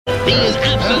He is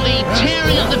absolutely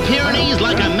tearing up the Pyrenees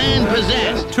like a man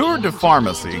possessed. Tour de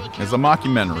Pharmacy is a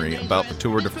mockumentary about the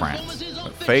Tour de France, a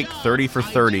fake 30 for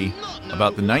 30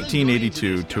 about the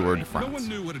 1982 Tour de France.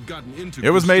 It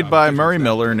was made by Murray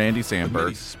Miller and Andy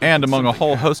Sandberg, and among a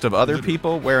whole host of other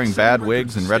people wearing bad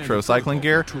wigs and retro cycling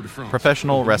gear,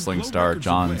 professional wrestling star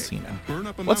John Cena.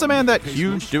 What's a man that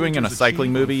huge doing in a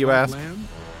cycling movie, you ask?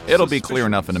 It'll be clear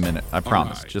enough in a minute, I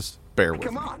promise. Just bear with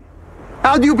me.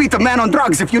 How do you beat a man on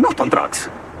drugs if you're not on drugs?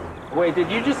 Wait,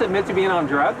 did you just admit to being on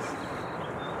drugs?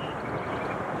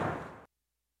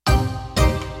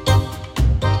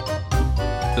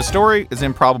 The story is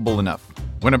improbable enough.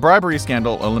 When a bribery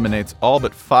scandal eliminates all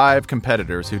but 5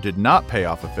 competitors who did not pay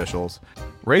off officials,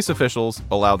 race officials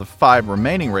allow the 5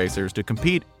 remaining racers to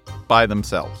compete by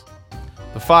themselves.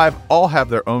 The 5 all have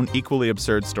their own equally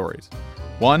absurd stories.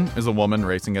 One is a woman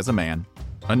racing as a man.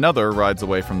 Another rides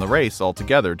away from the race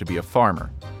altogether to be a farmer.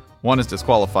 One is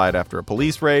disqualified after a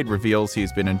police raid reveals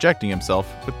he's been injecting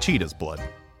himself with cheetah's blood.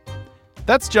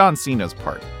 That's John Cena's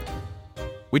part.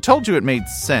 We told you it made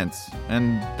sense,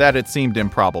 and that it seemed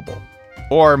improbable.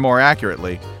 Or, more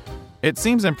accurately, it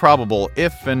seems improbable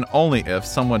if and only if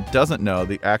someone doesn't know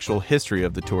the actual history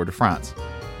of the Tour de France,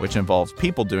 which involves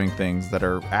people doing things that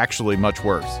are actually much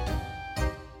worse.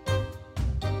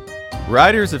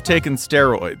 Riders have taken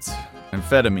steroids,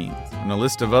 amphetamines, and a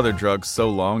list of other drugs so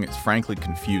long it's frankly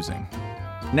confusing.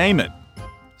 Name it.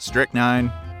 Strychnine,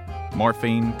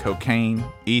 morphine, cocaine,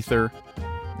 ether.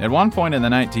 At one point in the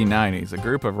 1990s, a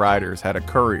group of riders had a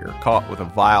courier caught with a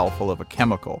vial full of a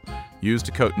chemical used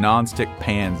to coat non-stick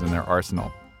pans in their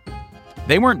arsenal.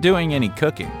 They weren't doing any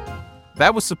cooking.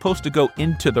 That was supposed to go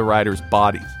into the riders'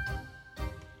 bodies.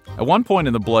 At one point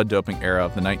in the blood doping era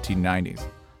of the 1990s,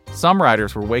 some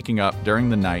riders were waking up during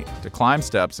the night to climb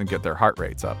steps and get their heart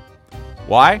rates up.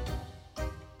 Why?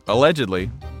 Allegedly,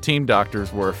 team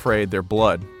doctors were afraid their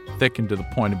blood, thickened to the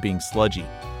point of being sludgy,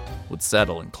 would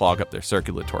settle and clog up their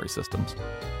circulatory systems.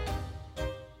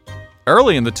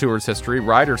 Early in the tour's history,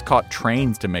 riders caught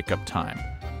trains to make up time.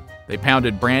 They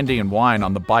pounded brandy and wine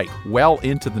on the bike well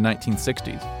into the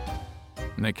 1960s.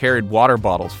 And they carried water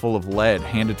bottles full of lead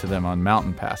handed to them on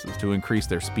mountain passes to increase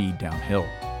their speed downhill.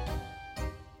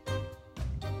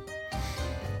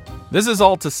 This is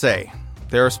all to say,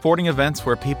 there are sporting events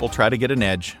where people try to get an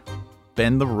edge,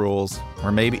 bend the rules,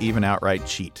 or maybe even outright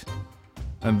cheat.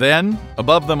 And then,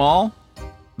 above them all,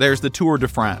 there's the Tour de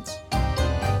France.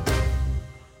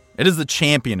 It is the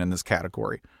champion in this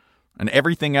category, and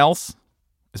everything else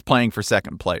is playing for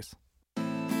second place.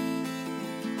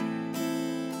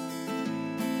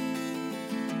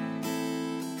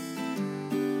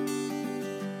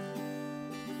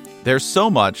 There's so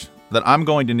much that I'm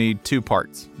going to need 2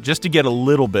 parts, just to get a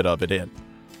little bit of it in,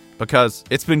 because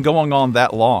it's been going on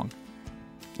that long.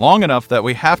 Long enough that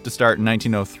we have to start in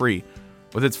 1903,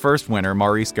 with its first winner,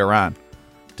 Maurice Garin,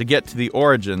 to get to the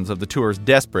origins of the Tour's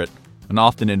desperate and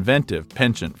often inventive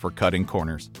penchant for cutting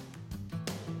corners.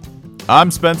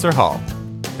 I'm Spencer Hall,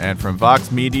 and from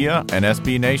Vox Media and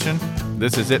SB Nation,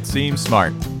 this is It Seems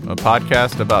Smart, a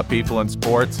podcast about people in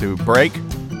sports who break,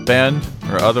 bend,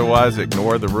 or otherwise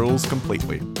ignore the rules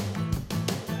completely.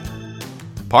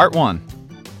 Part 1.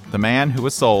 The man who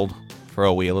was sold for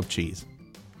a wheel of cheese.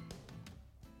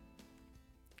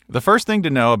 The first thing to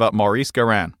know about Maurice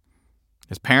Garin: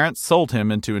 his parents sold him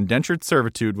into indentured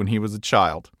servitude when he was a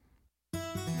child.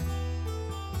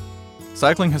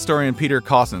 Cycling historian Peter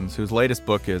Cossins, whose latest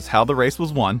book is How the Race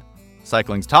Was Won,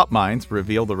 Cycling's Top Minds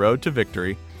Reveal the Road to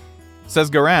Victory, says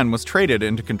Garin was traded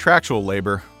into contractual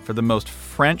labor for the most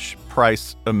French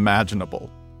price imaginable.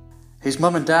 His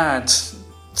mum and dad,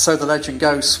 so the legend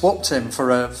goes, swapped him for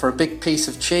a big piece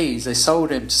of cheese. They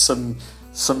sold him to some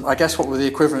I guess what were the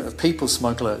equivalent of people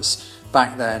smugglers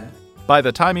back then. By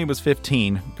the time he was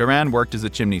 15, Garin worked as a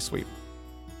chimney sweep.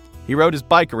 He rode his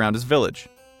bike around his village,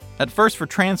 at first for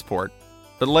transport,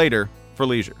 but later for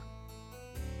leisure.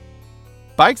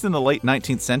 Bikes in the late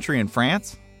 19th century in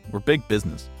France were big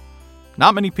business.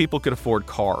 Not many people could afford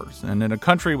cars, and in a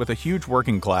country with a huge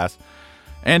working class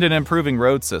and an improving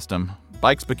road system,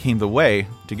 bikes became the way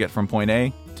to get from point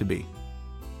A to B.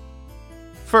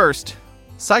 First,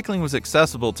 cycling was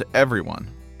accessible to everyone,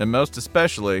 and most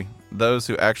especially those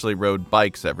who actually rode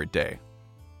bikes every day.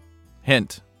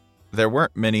 Hint, there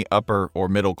weren't many upper or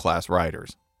middle class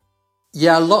riders.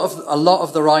 Yeah, a lot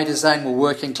of the riders then were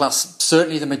working class,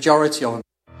 certainly the majority of them.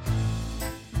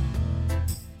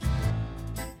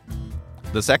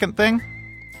 The second thing,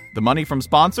 the money from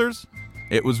sponsors,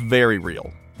 it was very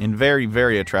real and very,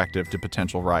 very attractive to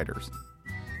potential riders.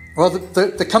 Well,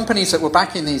 the companies that were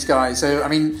backing these guys, I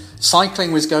mean,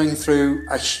 cycling was going through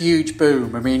a huge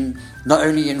boom. I mean, not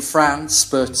only in France,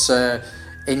 but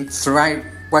throughout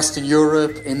Western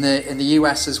Europe, in the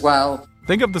US as well.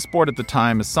 Think of the sport at the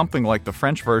time as something like the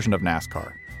French version of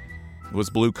NASCAR. It was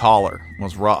blue collar,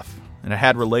 was rough, and it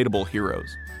had relatable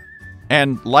heroes.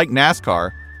 And like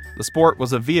NASCAR, the sport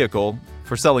was a vehicle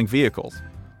for selling vehicles.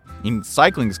 In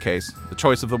cycling's case, the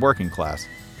choice of the working class,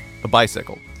 a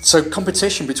bicycle. So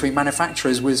competition between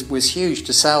manufacturers was huge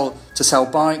to sell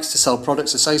bikes, to sell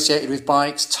products associated with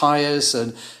bikes, tyres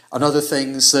and other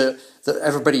things that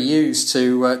everybody used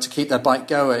to keep their bike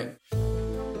going.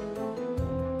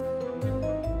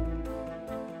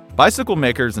 Bicycle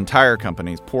makers and tire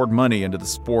companies poured money into the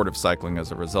sport of cycling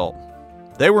as a result.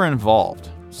 They were involved,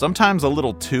 sometimes a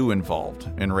little too involved,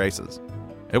 in races.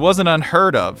 It wasn't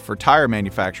unheard of for tire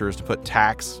manufacturers to put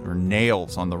tacks or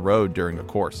nails on the road during a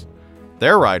course.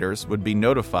 Their riders would be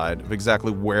notified of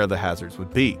exactly where the hazards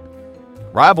would be.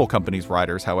 Rival companies'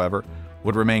 riders, however,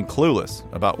 would remain clueless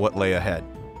about what lay ahead.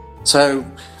 So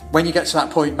when you get to that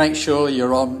point, make sure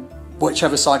you're on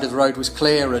whichever side of the road was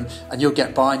clear and you'll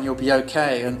get by and you'll be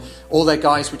okay. And all their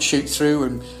guys would shoot through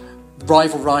and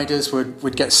rival riders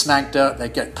would get snagged up,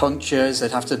 they'd get punctures, they'd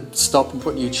have to stop and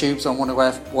put new tubes on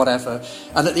whatever.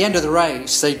 And at the end of the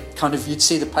race, you'd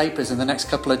see the papers in the next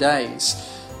couple of days.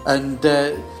 And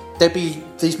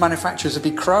these manufacturers would be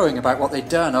crowing about what they'd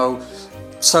done. Oh,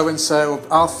 so-and-so,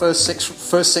 our first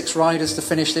six riders to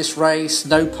finish this race,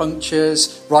 no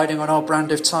punctures, riding on our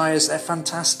brand of tyres, they're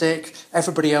fantastic,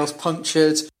 everybody else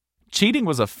punctured. Cheating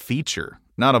was a feature,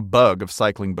 not a bug of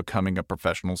cycling becoming a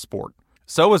professional sport.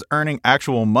 So was earning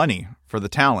actual money for the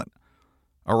talent.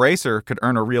 A racer could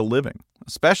earn a real living,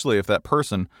 especially if that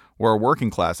person were a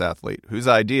working-class athlete whose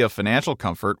idea of financial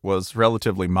comfort was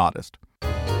relatively modest.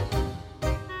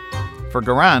 For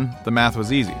Garand, the math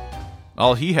was easy.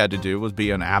 All he had to do was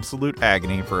be in absolute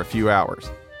agony for a few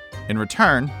hours. In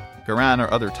return, Garand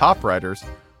or other top riders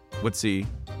would see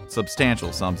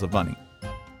substantial sums of money.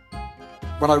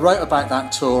 When I wrote about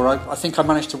that tour, I think I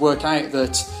managed to work out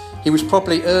that he was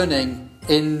probably earning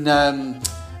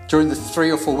during the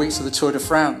 3 or 4 weeks of the Tour de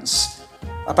France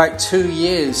about 2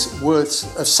 years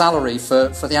worth of salary for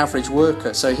the average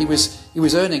worker. So he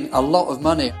was earning a lot of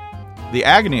money. The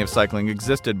agony of cycling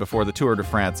existed before the Tour de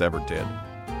France ever did.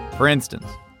 For instance,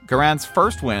 Garand's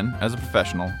first win as a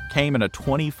professional came in a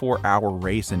 24-hour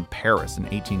race in Paris in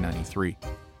 1893.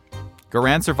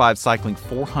 Garand survived cycling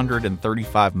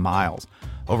 435 miles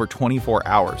over 24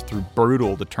 hours through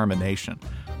brutal determination,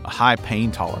 a high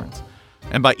pain tolerance,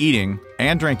 and by eating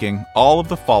and drinking all of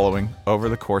the following over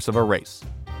the course of a race.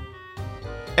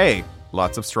 A.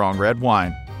 Lots of strong red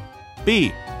wine.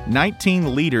 B.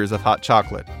 19 liters of hot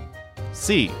chocolate.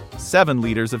 C. 7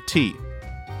 liters of tea.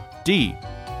 D.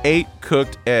 8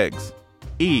 cooked eggs.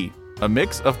 E. A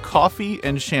mix of coffee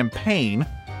and champagne.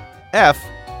 F.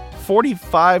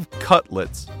 45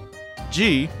 cutlets.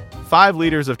 G. 5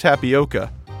 liters of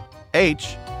tapioca.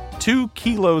 H. 2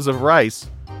 kilos of rice.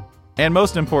 And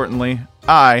most importantly,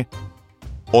 I.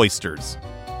 Oysters.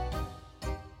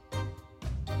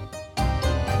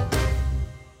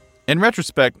 In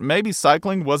retrospect, maybe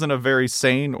cycling wasn't a very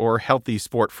sane or healthy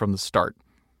sport from the start.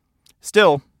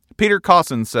 Still, Peter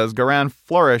Cawson says Garand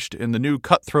flourished in the new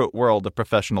cutthroat world of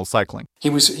professional cycling. He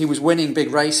was winning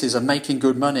big races and making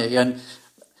good money, and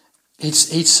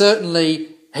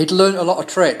he'd learned a lot of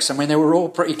tricks. I mean, they were all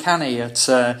pretty canny at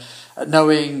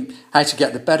knowing how to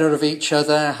get the better of each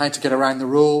other, how to get around the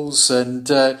rules, and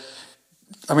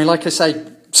like I say,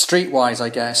 streetwise, I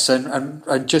guess,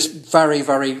 and just very,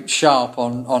 very sharp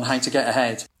on how to get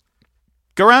ahead.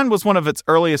 Garand was one of its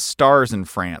earliest stars in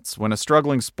France when a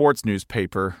struggling sports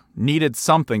newspaper needed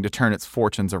something to turn its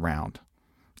fortunes around.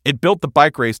 It built the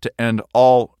bike race to end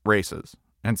all races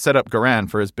and set up Garand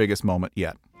for his biggest moment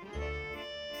yet.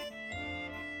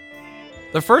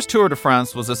 The first Tour de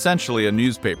France was essentially a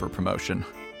newspaper promotion.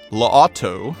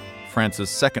 L'Auto, France's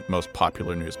second most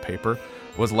popular newspaper,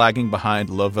 was lagging behind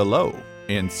Le Vélo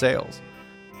in sales.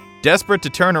 Desperate to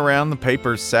turn around the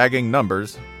paper's sagging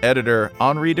numbers, editor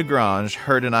Henri Desgrange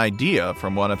heard an idea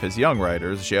from one of his young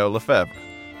writers, Gilles Lefebvre.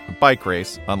 A bike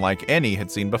race unlike any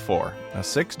had seen before, a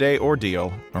 6-day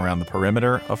ordeal around the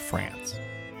perimeter of France.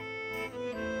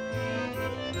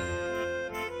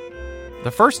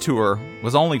 The first tour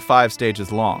was only 5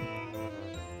 stages long.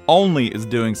 Only is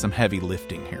doing some heavy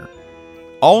lifting here.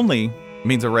 Only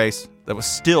means a race that was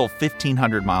still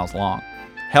 1,500 miles long,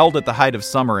 held at the height of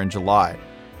summer in July,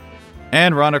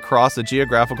 and run across a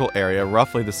geographical area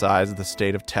roughly the size of the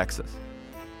state of Texas.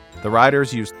 The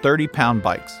riders used 30-pound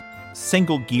bikes,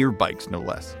 single-gear bikes no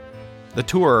less. The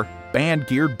tour banned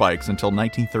geared bikes until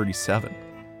 1937.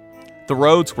 The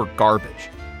roads were garbage.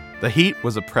 The heat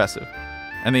was oppressive,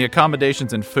 and the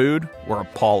accommodations and food were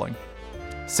appalling.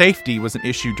 Safety was an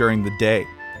issue during the day.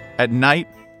 At night,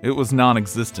 it was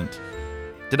non-existent.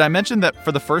 Did I mention that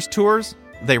for the first tours,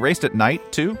 they raced at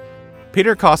night too?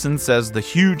 Peter Cossen says the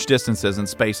huge distances and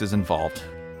spaces involved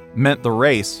meant the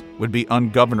race would be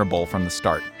ungovernable from the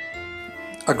start.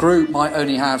 A group might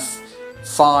only have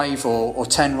 5 or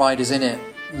 10 riders in it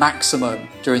maximum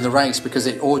during the race, because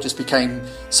it all just became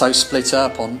so split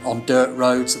up on dirt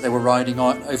roads that they were riding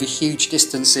on over huge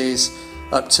distances,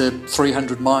 up to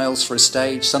 300 miles for a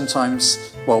stage,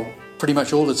 sometimes, well, pretty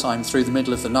much all the time through the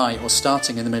middle of the night or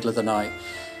starting in the middle of the night.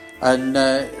 And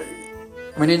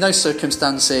in those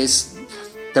circumstances,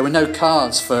 there were no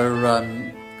cars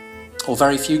or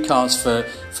very few cars for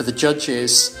the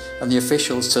judges and the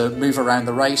officials to move around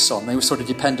the race on. They were sort of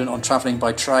dependent on travelling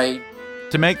by train.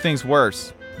 To make things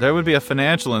worse, there would be a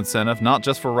financial incentive not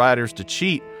just for riders to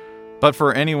cheat, but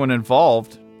for anyone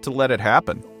involved to let it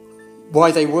happen.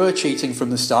 Why they were cheating from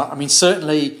the start,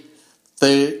 certainly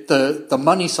the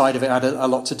money side of it had a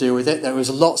lot to do with it. There was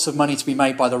lots of money to be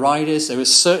made by the riders. There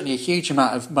was certainly a huge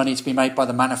amount of money to be made by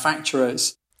the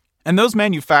manufacturers. And those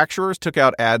manufacturers took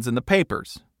out ads in the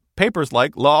papers. Papers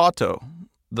like L'Auto,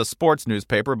 the sports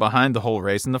newspaper behind the whole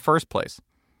race in the first place.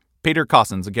 Peter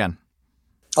Cossens again.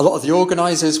 A lot of the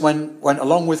organisers went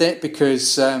along with it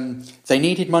because they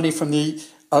needed money from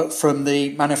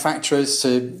the manufacturers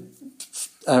to,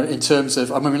 in terms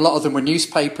of, a lot of them were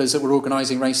newspapers that were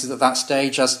organising races at that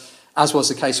stage, as was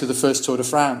the case with the first Tour de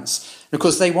France. And of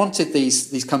course, they wanted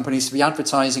these companies to be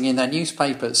advertising in their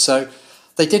newspapers, so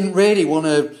they didn't really want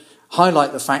to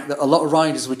highlight the fact that a lot of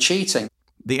riders were cheating.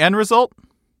 The end result?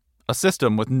 A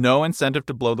system with no incentive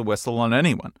to blow the whistle on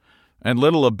anyone, and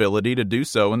little ability to do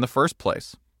so in the first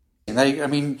place.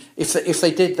 If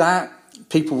they did that,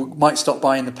 people might stop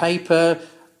buying the paper,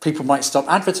 people might stop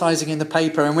advertising in the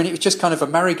paper, and when it was just kind of a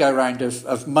merry-go-round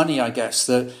of money, I guess,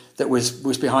 that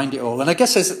was behind it all. And I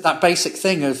guess there's that basic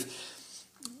thing of,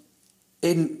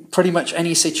 in pretty much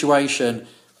any situation,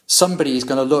 somebody is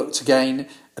going to look to gain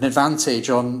an advantage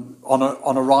on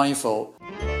a rival.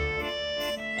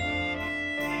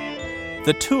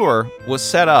 The Tour was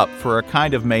set up for a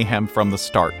kind of mayhem from the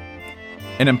start.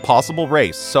 An impossible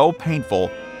race so painful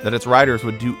that its riders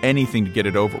would do anything to get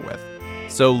it over with.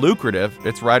 So lucrative,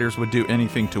 its riders would do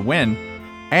anything to win,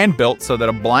 and built so that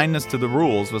a blindness to the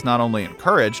rules was not only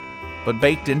encouraged, but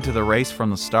baked into the race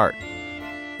from the start.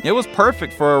 It was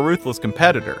perfect for a ruthless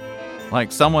competitor,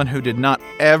 like someone who did not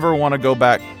ever want to go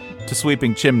back to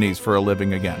sweeping chimneys for a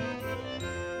living again.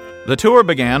 The Tour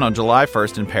began on July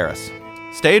 1st in Paris.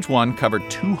 Stage 1 covered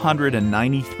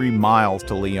 293 miles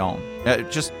to Lyon.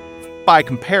 Just by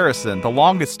comparison, the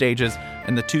longest stages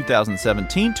in the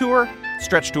 2017 Tour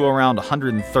stretched to around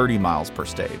 130 miles per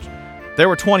stage. There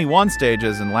were 21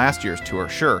 stages in last year's Tour,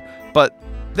 sure, but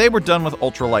they were done with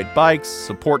ultralight bikes,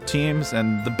 support teams,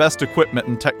 and the best equipment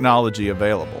and technology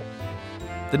available.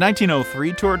 The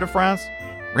 1903 Tour de France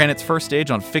ran its first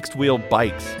stage on fixed-wheel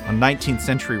bikes on 19th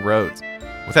century roads,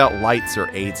 without lights or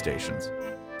aid stations.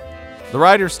 The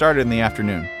riders started in the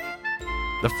afternoon.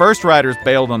 The first riders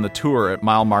bailed on the Tour at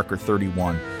mile marker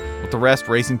 31, with the rest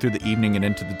racing through the evening and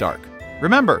into the dark.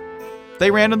 Remember,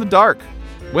 they ran in the dark,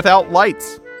 without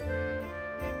lights.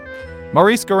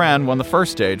 Maurice Guérin won the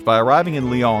first stage by arriving in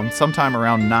Lyon sometime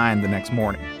around 9 the next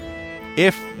morning,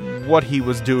 if what he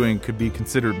was doing could be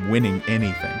considered winning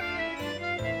anything.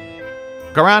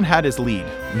 Guérin had his lead,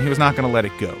 and he was not going to let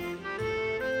it go.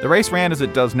 The race ran as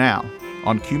it does now,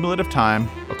 on cumulative time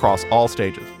across all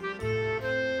stages.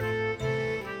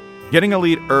 Getting a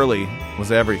lead early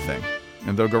was everything,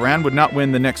 and though Guérin would not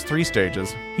win the next 3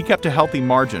 stages, he kept a healthy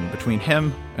margin between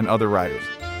him and other riders.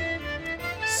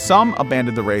 Some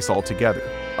abandoned the race altogether,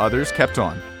 others kept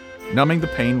on, numbing the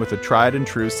pain with a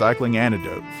tried-and-true cycling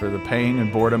antidote for the pain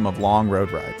and boredom of long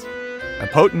road rides, a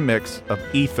potent mix of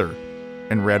ether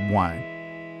and red wine.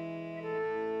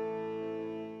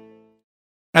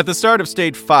 At the start of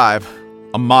Stage 5,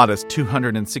 a modest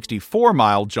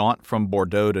 264-mile jaunt from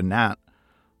Bordeaux to Nantes,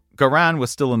 Guérin was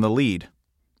still in the lead.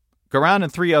 Guérin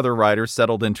and 3 other riders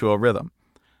settled into a rhythm.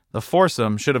 The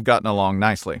foursome should have gotten along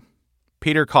nicely.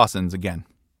 Peter Cossens again.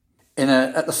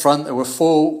 At the front, there were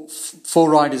four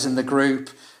riders in the group,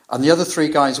 and the other 3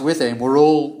 guys with him were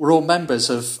all members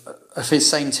of his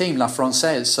same team, La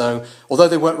Française. So although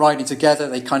they weren't riding together,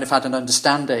 they kind of had an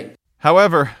understanding.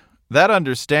 However, that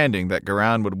understanding that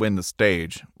Guérin would win the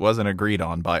stage wasn't agreed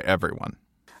on by everyone.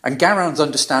 And Guérin's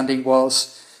understanding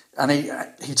was, and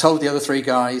he told the other 3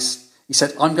 guys, he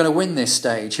said, I'm going to win this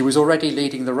stage. He was already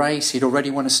leading the race. He'd already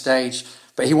won a stage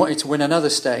but he wanted to win another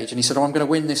stage, and he said, I'm going to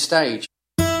win this stage.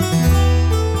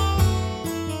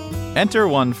 Enter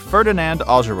one Ferdinand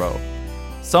Augereau,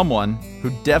 someone who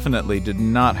definitely did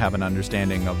not have an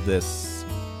understanding of this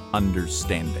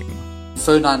understanding.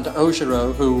 Ferdinand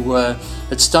Augereau, who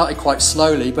had started quite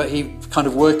slowly, but he kind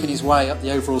of working his way up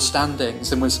the overall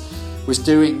standings and was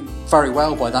doing very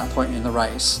well by that point in the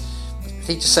race.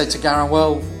 He just said to Garin,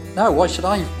 well, no, why should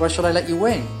I let you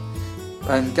win?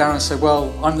 And Garin said,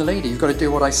 well, I'm the leader, you've got to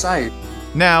do what I say.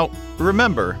 Now,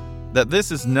 remember that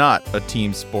this is not a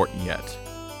team sport yet.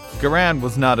 Garin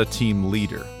was not a team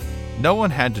leader. No one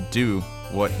had to do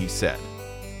what he said.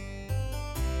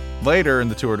 Later in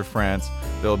the Tour de France,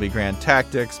 there will be grand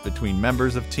tactics between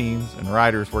members of teams and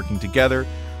riders working together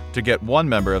to get one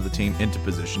member of the team into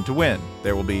position to win.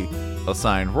 There will be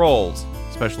assigned roles,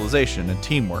 specialization, and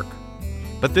teamwork.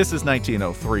 But this is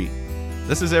 1903.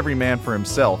 This is every man for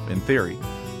himself, in theory,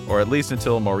 or at least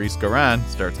until Maurice Garin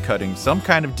starts cutting some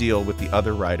kind of deal with the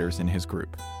other riders in his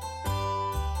group.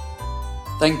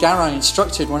 Then Garin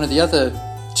instructed one of the other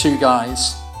two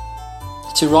guys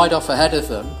to ride off ahead of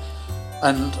them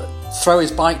and throw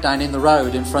his bike down in the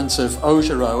road in front of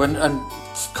Augereau and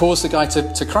cause the guy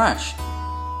to crash,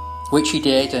 which he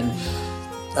did, and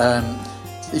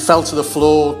he fell to the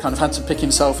floor, kind of had to pick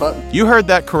himself up. You heard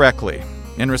that correctly.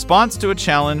 In response to a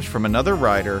challenge from another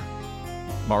rider,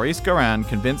 Maurice Garin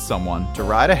convinced someone to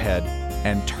ride ahead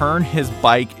and turn his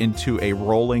bike into a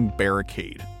rolling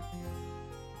barricade.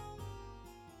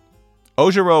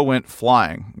 Augereau went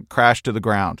flying and crashed to the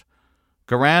ground.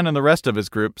 Garin and the rest of his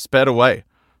group sped away,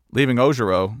 leaving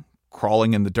Augereau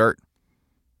crawling in the dirt.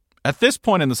 At this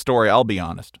point in the story, I'll be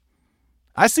honest.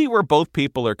 I see where both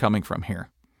people are coming from here.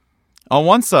 On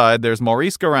one side, there's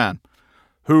Maurice Garin,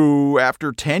 who,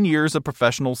 after 10 years of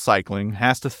professional cycling,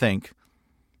 has to think,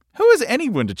 who is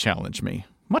anyone to challenge me,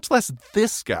 much less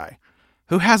this guy,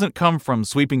 who hasn't come from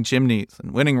sweeping chimneys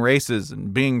and winning races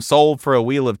and being sold for a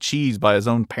wheel of cheese by his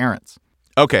own parents.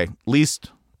 Okay,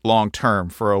 least long-term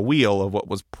for a wheel of what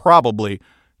was probably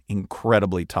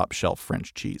incredibly top-shelf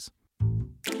French cheese.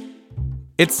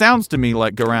 It sounds to me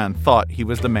like Garin thought he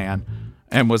was the man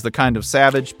and was the kind of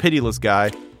savage, pitiless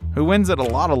guy who wins at a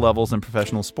lot of levels in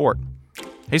professional sport.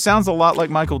 He sounds a lot like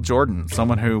Michael Jordan,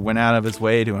 someone who went out of his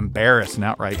way to embarrass and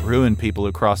outright ruin people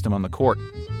who crossed him on the court.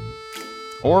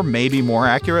 Or maybe more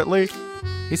accurately,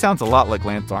 he sounds a lot like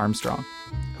Lance Armstrong,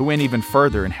 who went even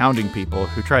further in hounding people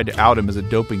who tried to out him as a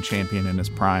doping champion in his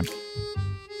prime.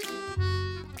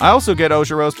 I also get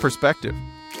Augereau's perspective.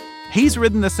 He's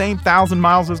ridden the same 1,000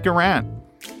 miles as Garin.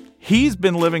 He's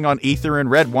been living on ether and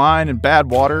red wine and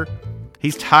bad water.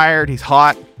 He's tired, he's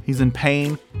hot, he's in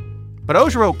pain. But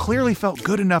Augereau clearly felt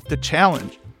good enough to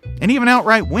challenge and even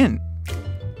outright win.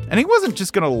 And he wasn't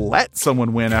just going to let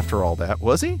someone win after all that,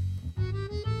 was he?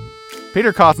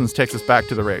 Peter Cossens takes us back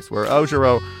to the race, where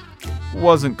Augereau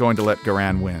wasn't going to let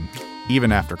Garin win,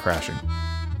 even after crashing.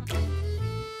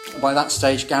 By that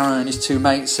stage, Garin and his two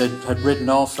mates had ridden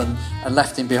off and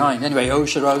left him behind. Anyway,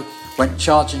 Augereau went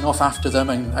charging off after them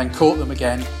and caught them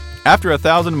again. After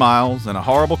 1,000 miles and a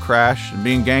horrible crash and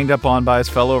being ganged up on by his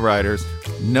fellow riders,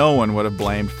 no one would have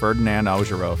blamed Ferdinand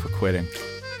Augereau for quitting.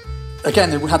 Again,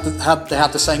 they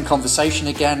had the same conversation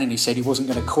again, and he said he wasn't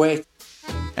going to quit.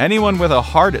 Anyone with a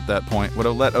heart at that point would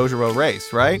have let Augereau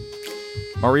race, right?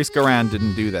 Maurice Garin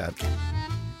didn't do that.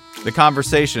 The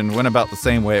conversation went about the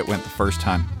same way it went the first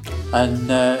time. And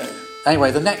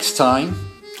anyway, the next time,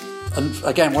 and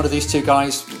again, one of these two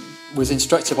guys was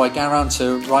instructed by Garin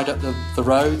to ride up the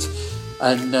road.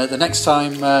 And the next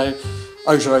time,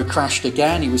 Augereau crashed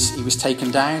again. He was taken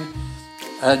down.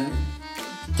 And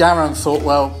Garin thought,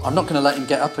 well, I'm not going to let him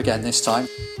get up again this time.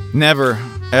 Never,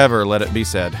 ever let it be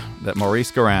said that Maurice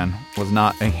Garin was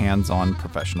not a hands-on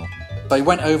professional. So he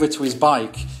went over to his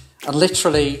bike and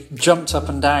literally jumped up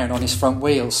and down on his front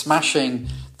wheel, smashing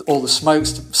all the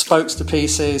spokes to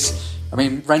pieces. I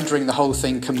mean, rendering the whole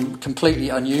thing completely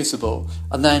unusable.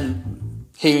 And then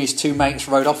he and his two mates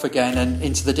rode off again and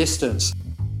into the distance.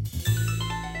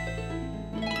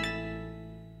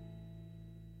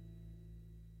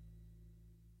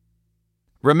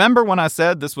 Remember when I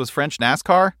said this was French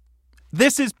NASCAR?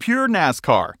 This is pure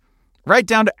NASCAR, right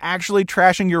down to actually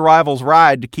trashing your rival's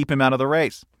ride to keep him out of the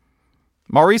race.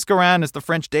 Maurice Garin is the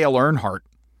French Dale Earnhardt.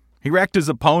 He wrecked his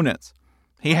opponents.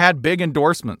 He had big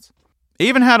endorsements. He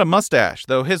even had a mustache,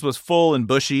 though his was full and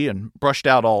bushy and brushed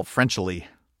out all Frenchily.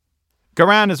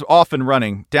 Garin is often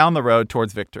running down the road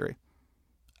towards victory.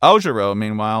 Augereau,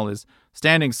 meanwhile, is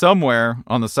standing somewhere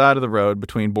on the side of the road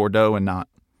between Bordeaux and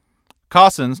Nantes.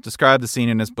 Cossens described the scene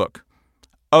in his book.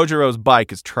 Augereau's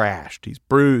bike is trashed. He's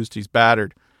bruised. He's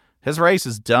battered. His race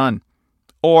is done.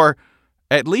 Or,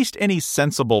 at least any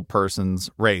sensible person's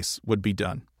race would be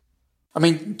done. I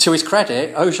mean, to his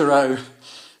credit, Augereau,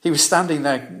 he was standing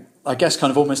there, I guess,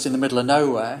 kind of almost in the middle of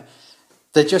nowhere.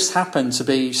 There just happened to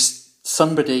be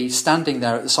somebody standing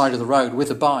there at the side of the road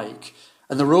with a bike,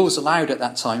 and the rules allowed at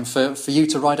that time for you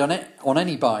to ride on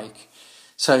any bike.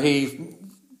 So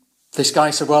this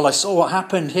guy said, well, I saw what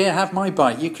happened. Here, have my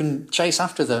bike. You can chase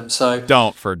after them. So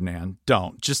don't, Ferdinand.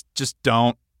 Don't. Just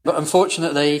don't. But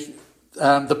unfortunately,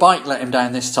 the bike let him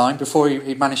down this time before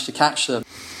he managed to catch them.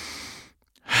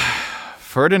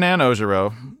 Ferdinand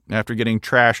Augereau, after getting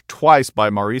trashed twice by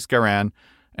Maurice Guérin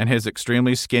and his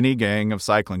extremely skinny gang of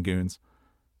cycling goons,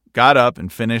 got up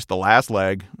and finished the last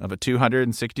leg of a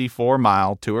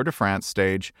 264-mile Tour de France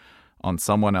stage on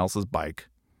someone else's bike.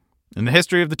 In the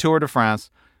history of the Tour de France,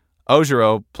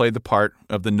 Augereau played the part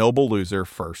of the noble loser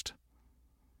first.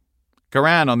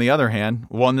 Guérin, on the other hand,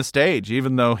 won the stage,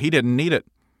 even though he didn't need it.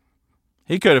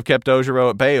 He could have kept Augereau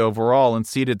at bay overall and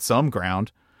ceded some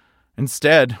ground.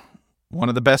 Instead, one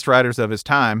of the best riders of his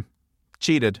time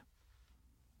cheated.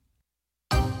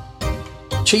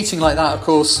 Cheating like that, of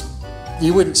course,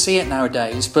 you wouldn't see it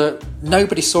nowadays, but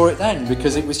nobody saw it then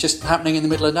because it was just happening in the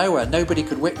middle of nowhere. Nobody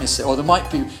could witness it, or there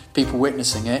might be people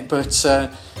witnessing it, but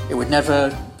it would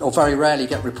never, or very rarely,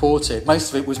 get reported.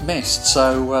 Most of it was missed,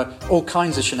 so all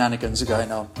kinds of shenanigans are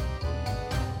going on.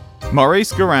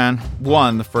 Maurice Guérin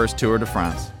won the first Tour de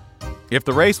France. If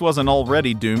the race wasn't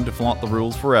already doomed to flaunt the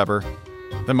rules forever,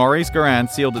 then Maurice Guérin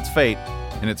sealed its fate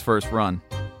in its first run.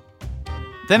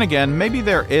 Then again, maybe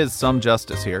there is some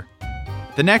justice here.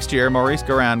 The next year, Maurice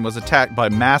Guérin was attacked by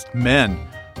masked men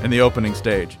in the opening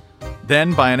stage,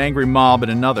 then by an angry mob in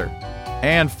another,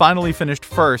 and finally finished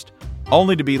first,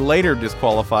 only to be later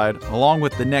disqualified along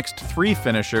with the next 3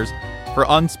 finishers for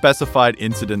unspecified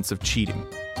incidents of cheating.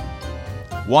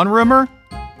 One rumor?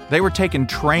 They were taking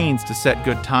trains to set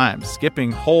good times,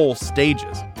 skipping whole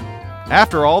stages.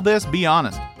 After all this, be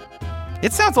honest.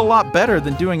 It sounds a lot better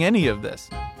than doing any of this,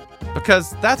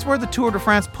 because that's where the Tour de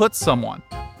France puts someone.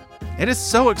 It is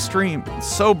so extreme and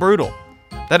so brutal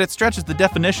that it stretches the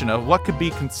definition of what could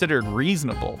be considered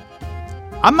reasonable.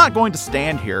 I'm not going to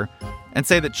stand here and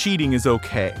say that cheating is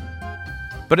okay.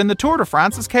 But in the Tour de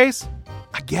France's case,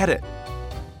 I get it.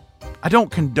 I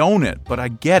don't condone it, but I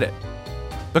get it.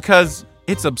 Because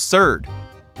it's absurd.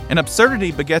 And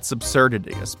absurdity begets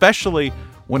absurdity, especially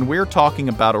when we're talking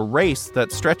about a race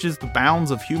that stretches the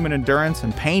bounds of human endurance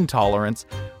and pain tolerance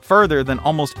further than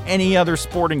almost any other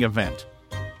sporting event.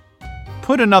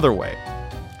 Put another way,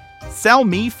 sell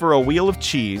me for a wheel of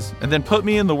cheese and then put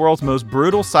me in the world's most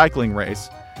brutal cycling race,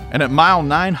 and at mile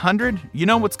 900, you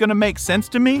know what's going to make sense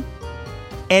to me?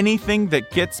 Anything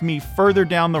that gets me further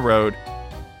down the road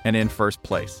and in first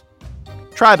place.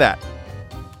 Try that.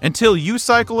 Until you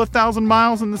cycle 1,000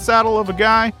 miles in the saddle of a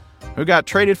guy who got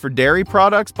traded for dairy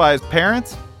products by his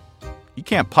parents, you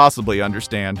can't possibly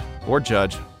understand or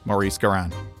judge Maurice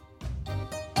Guérin.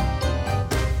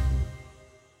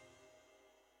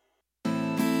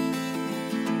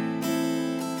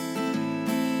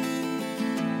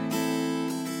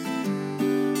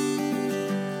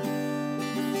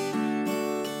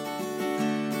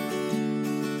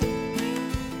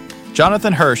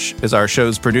 Jonathan Hirsch is our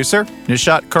show's producer.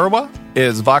 Nishat Kurwa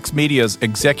is Vox Media's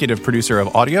executive producer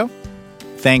of audio.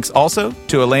 Thanks also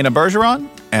to Elena Bergeron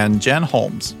and Jen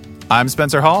Holmes. I'm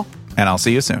Spencer Hall, and I'll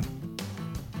see you soon.